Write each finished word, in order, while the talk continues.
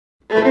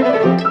My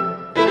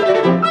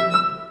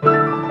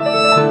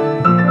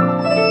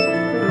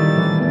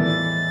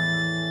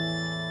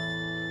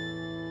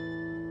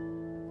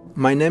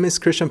name is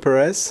Cristian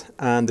Perez,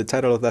 and the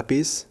title of that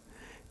piece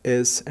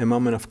is A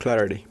Moment of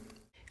Clarity.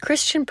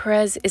 Cristian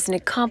Perez is an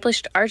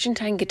accomplished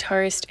Argentine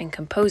guitarist and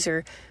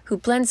composer who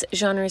blends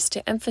genres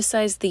to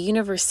emphasize the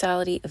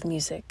universality of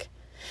music.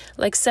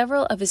 Like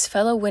several of his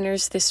fellow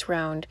winners this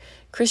round,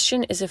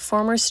 Cristian is a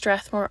former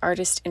Strathmore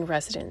Artist in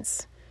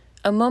residence.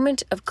 A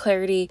Moment of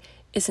Clarity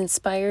is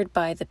inspired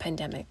by the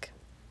pandemic.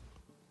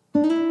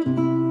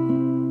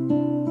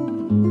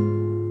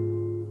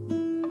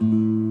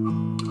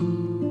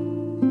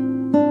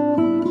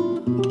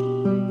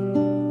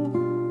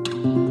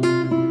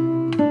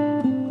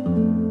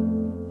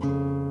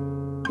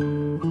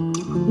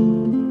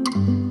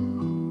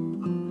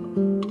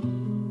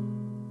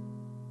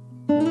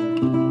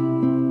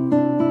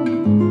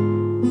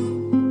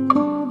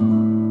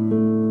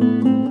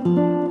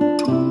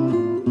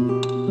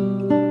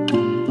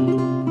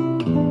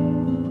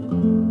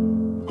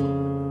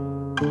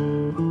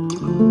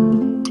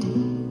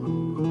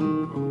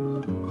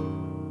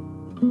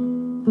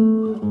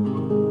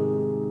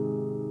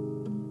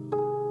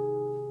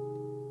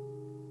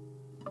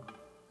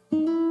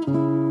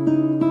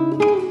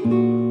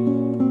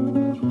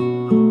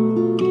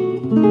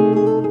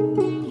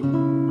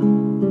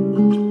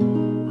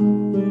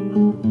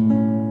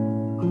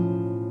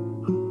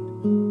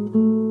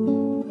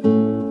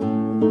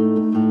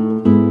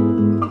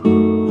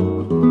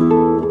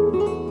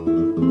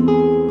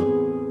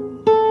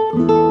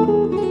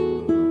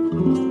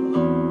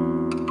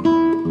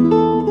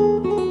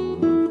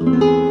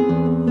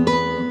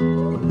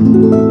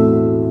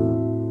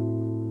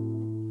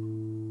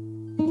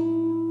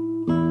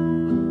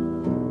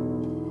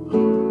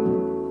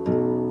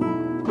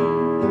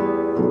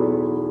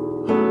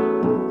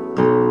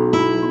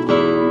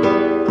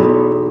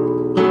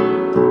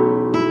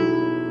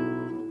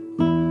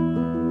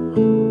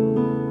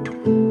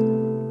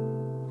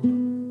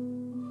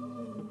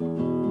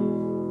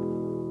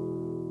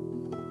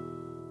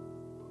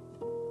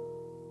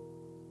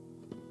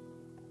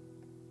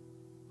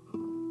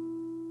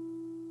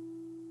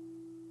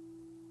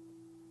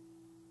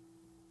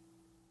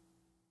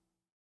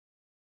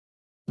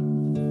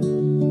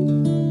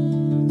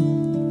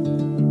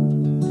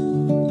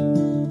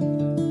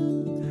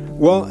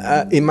 Well,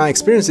 in my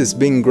experience, it's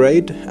been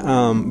great.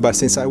 But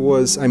since I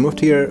moved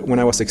here when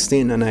I was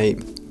 16, and I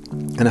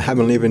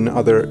haven't lived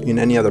in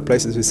any other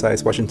places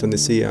besides Washington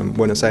D.C. and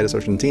Buenos Aires,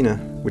 Argentina,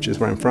 which is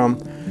where I'm from.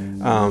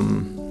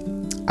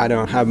 I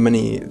don't have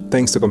many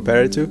things to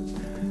compare it to.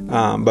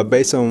 But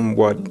based on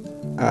what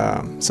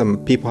some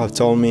people have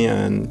told me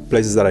and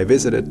places that I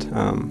visited,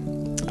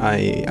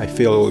 I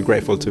feel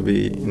grateful to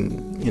be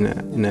in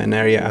an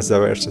area as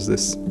diverse as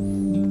this.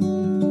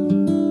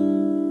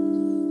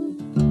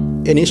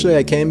 Initially,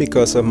 I came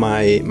because of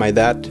my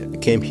dad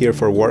came here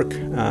for work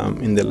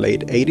in the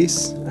late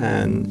 80s,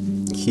 and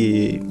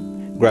he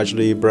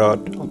gradually brought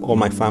all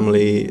my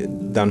family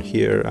down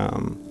here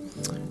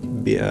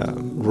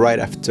right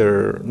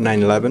after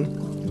 9/11.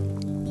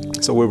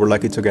 So we were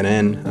lucky to get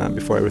in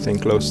before everything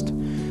closed.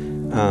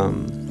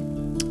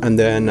 And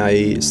then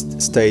I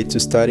stayed to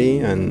study,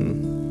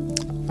 and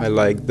I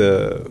liked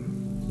the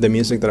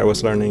music that I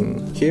was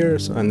learning here,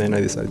 and then I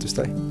decided to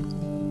stay.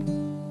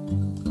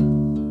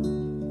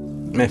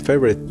 My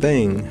favorite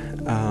thing,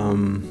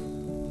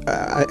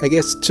 I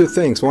guess two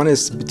things. One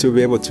is to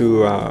be able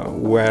to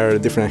wear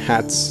different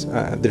hats,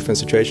 different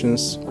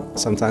situations.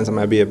 Sometimes I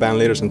might be a band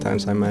leader,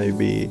 sometimes I might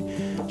be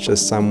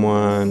just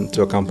someone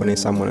to accompany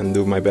someone and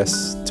do my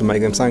best to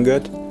make them sound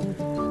good.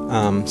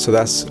 So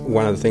that's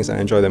one of the things I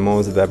enjoy the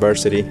most, the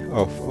diversity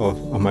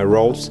of my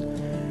roles.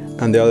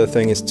 And the other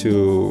thing is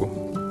to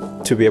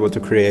be able to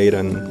create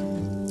and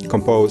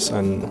compose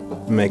and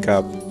make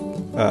up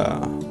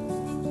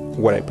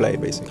what I play,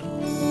 basically.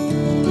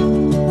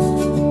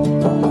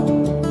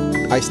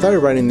 I started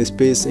writing this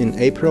piece in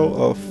April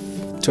of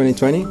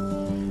 2020,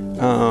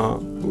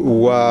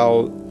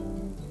 while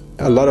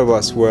a lot of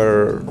us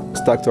were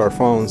stuck to our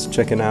phones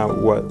checking out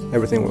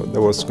everything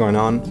that was going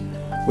on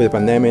with the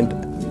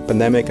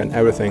pandemic and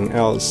everything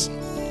else.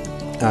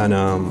 And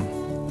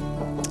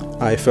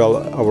I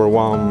felt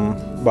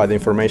overwhelmed by the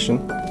information,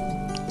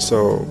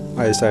 so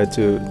I decided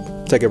to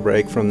take a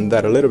break from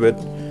that a little bit.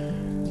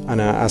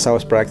 And as I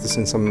was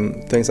practicing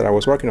some things that I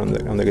was working on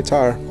the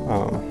guitar,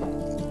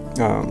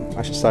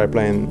 I just started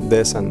playing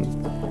this and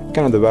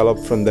kind of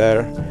developed from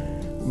there.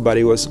 But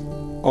it was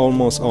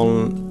almost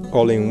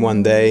all in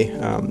one day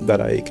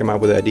that I came up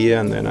with the idea,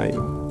 and then I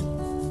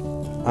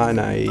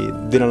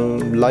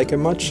didn't like it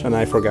much, and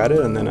I forgot it,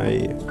 and then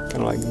I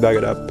kind of like dug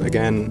it up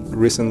again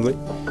recently,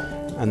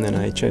 and then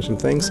I changed some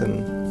things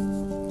and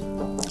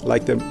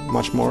liked it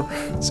much more,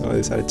 so I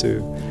decided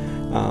to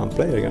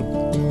play it again.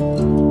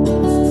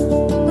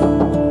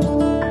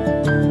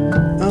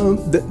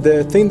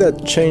 The thing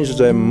that changed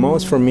the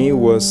most for me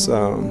was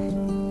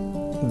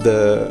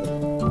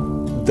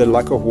the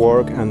lack of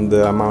work and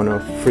the amount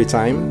of free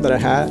time that I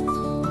had.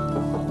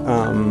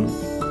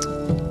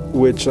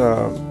 which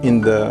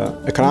in the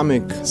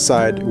economic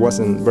side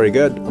wasn't very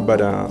good,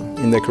 but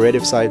in the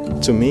creative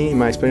side, to me, in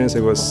my experience,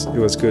 it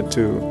was good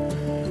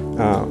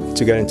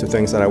to get into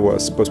things that I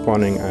was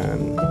postponing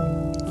and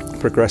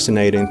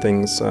procrastinating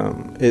things.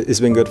 It's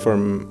been good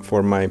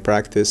for my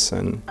practice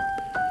and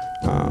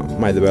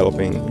my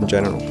developing in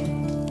general.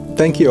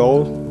 Thank you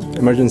all,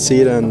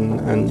 Emergent-seed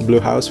and Blue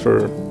House,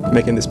 for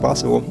making this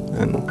possible.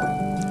 And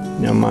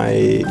you know,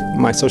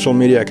 my social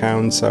media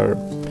accounts are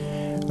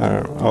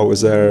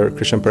always there: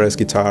 Cristian Perez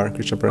guitar,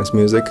 Cristian Perez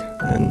music,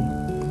 and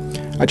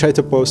I try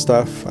to post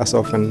stuff as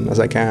often as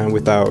I can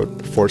without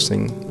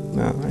forcing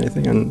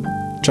anything, and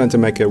trying to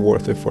make it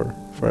worth it for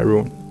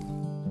everyone.